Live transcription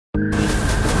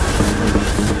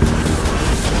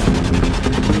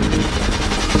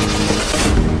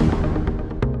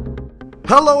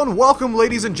Hello and welcome,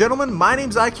 ladies and gentlemen. My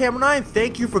name's iKmRni and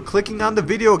thank you for clicking on the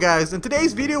video, guys. In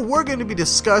today's video we're going to be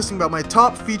discussing about my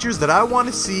top features that I want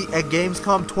to see at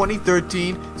Gamescom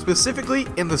 2013, specifically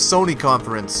in the Sony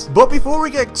conference. But before we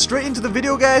get straight into the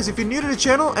video, guys, if you're new to the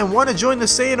channel and want to join the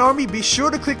Saiyan army, be sure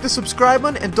to click the subscribe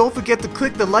button and don't forget to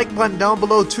click the like button down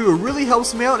below too. It really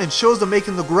helps me out and shows I'm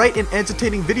making the right and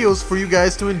entertaining videos for you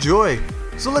guys to enjoy.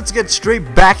 So let's get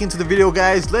straight back into the video,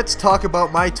 guys. Let's talk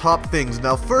about my top things.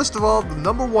 Now, first of all, the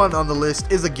number one on the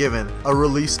list is a given, a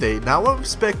release date. Now, I'm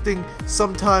expecting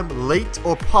sometime late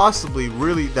or possibly,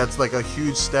 really, that's like a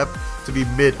huge step, to be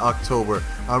mid-October.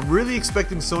 I'm really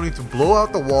expecting Sony to blow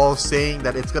out the wall saying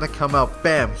that it's going to come out,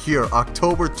 bam, here,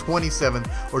 October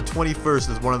 27th or 21st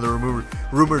is one of the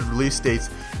rumored release dates.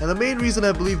 And the main reason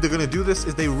I believe they're going to do this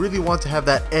is they really want to have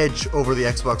that edge over the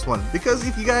Xbox One. Because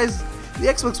if you guys... the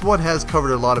Xbox One has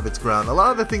covered a lot of its ground. A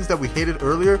lot of the things that we hated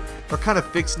earlier are kind of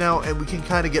fixed now, and we can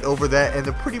kind of get over that, and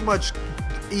they're pretty much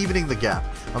evening the gap.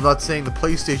 I'm not saying the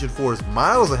PlayStation 4 is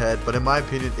miles ahead, but in my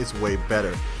opinion, it's way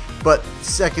better. But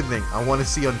second thing, I want to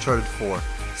see Uncharted 4.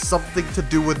 Something to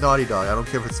do with Naughty Dog. I don't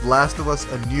care if it's Last of Us,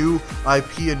 a new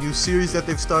IP, a new series that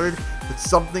they've started. It's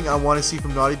something I want to see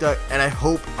from Naughty Dog, and I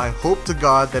hope to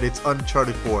God that it's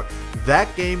Uncharted 4. That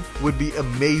game would be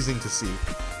amazing to see.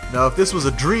 Now, if this was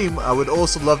a dream, I would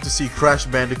also love to see Crash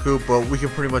Bandicoot, but we can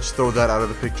pretty much throw that out of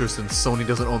the picture since Sony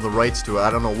doesn't own the rights to it. I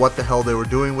don't know what the hell they were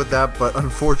doing with that, but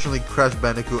unfortunately, Crash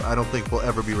Bandicoot I don't think will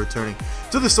ever be returning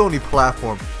to the Sony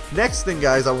platform. Next thing,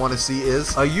 guys, I want to see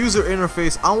is a user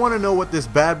interface. I want to know what this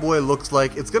bad boy looks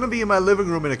like. It's going to be in my living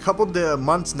room in a couple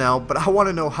months now, but I want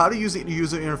to know how to use the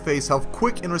user interface, how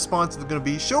quick and responsive it's going to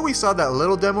be. Sure, we saw that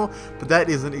little demo, but that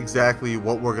isn't exactly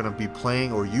what we're going to be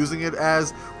playing or using it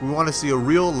as. We want to see a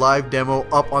real live demo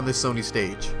up on the Sony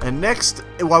stage. And next,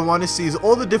 what I want to see is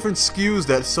all the different SKUs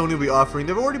that Sony will be offering.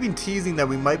 They've already been teasing that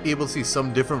we might be able to see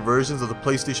some different versions of the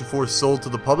PlayStation 4 sold to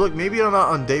the public. Maybe not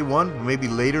on day one, but maybe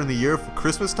later in the year for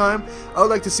Christmas time. I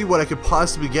would like to see what I could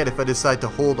possibly get if I decide to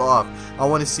hold off. I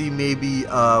want to see maybe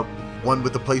one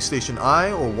with the PlayStation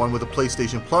Eye, or one with the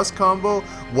PlayStation Plus combo,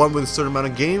 one with a certain amount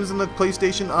of games in the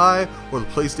PlayStation Eye, or the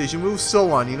PlayStation Move,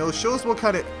 so on. You know, show us what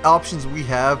kind of options we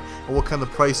have and what kind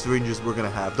of price ranges we're gonna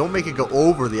have. Don't make it go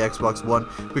over the Xbox One,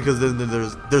 because then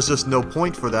there's just no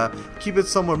point for that. Keep it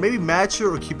somewhere, maybe match it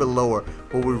or keep it lower.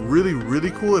 But would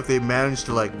really cool if they managed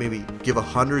to like maybe give a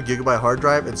 100GB hard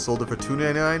drive and sold it for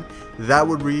 $299. That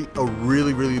would be a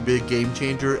really big game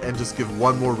changer and just give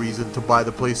one more reason to buy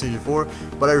the PlayStation 4.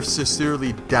 But I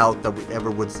sincerely doubt that we ever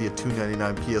would see a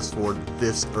 $299 PS4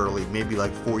 this early, maybe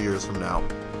like 4 years from now.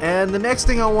 And the next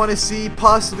thing I want to see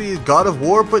possibly is God of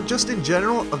War, but just in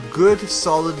general, a good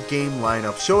solid game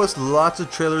lineup. Show us lots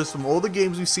of trailers from all the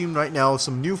games we've seen right now,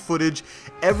 some new footage,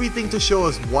 everything to show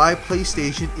us why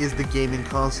PlayStation is the gaming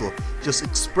console. Just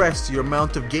express your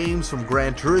amount of games from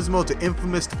Gran Turismo to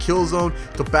Infamous to Killzone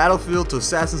to Battlefield to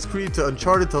Assassin's Creed to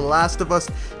Uncharted to Last of Us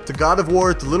to God of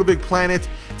War to Little Big Planet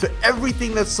to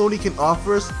everything that Sony can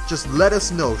offer us. Just let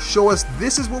us know. Show us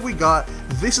this is what we got,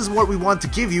 this is what we want to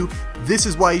give you, this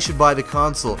is why you should buy the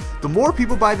console. The more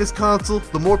people buy this console,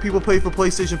 the more people pay for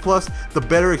PlayStation Plus, the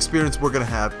better experience we're gonna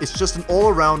have. It's just an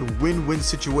all-around win-win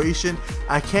situation.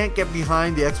 I can't get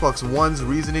behind the Xbox One's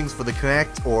reasonings for the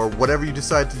Kinect or whatever you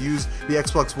decide to use the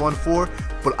Xbox One for,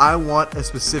 but I want a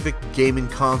specific gaming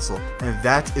console, and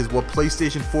that is what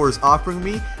PlayStation 4 is offering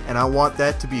me, and I want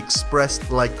that to be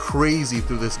expressed like crazy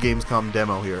through this Gamescom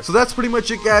demo here. So that's pretty much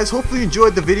it, guys. Hopefully you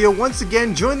enjoyed the video. Once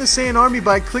again, join the Saiyan army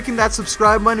by clicking that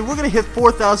subscribe button. We're gonna hit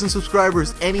 4,000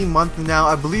 subscribers any month now.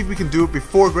 I believe we can do it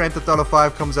before Grand Theft Auto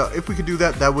 5 comes out. If we could do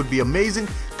that, that would be amazing.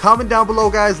 Comment down below,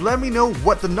 guys. Let me know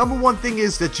what the number one thing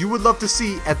is that you would love to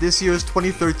see at this year's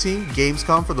 2013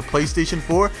 Gamescom for the PlayStation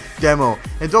 4 demo.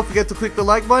 And don't forget to click the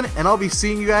like button, and I'll be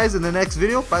seeing you guys in the next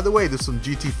video. By the way, there's some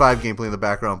GT5 gameplay in the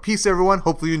background. Peace, everyone.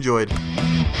 Hopefully you enjoyed.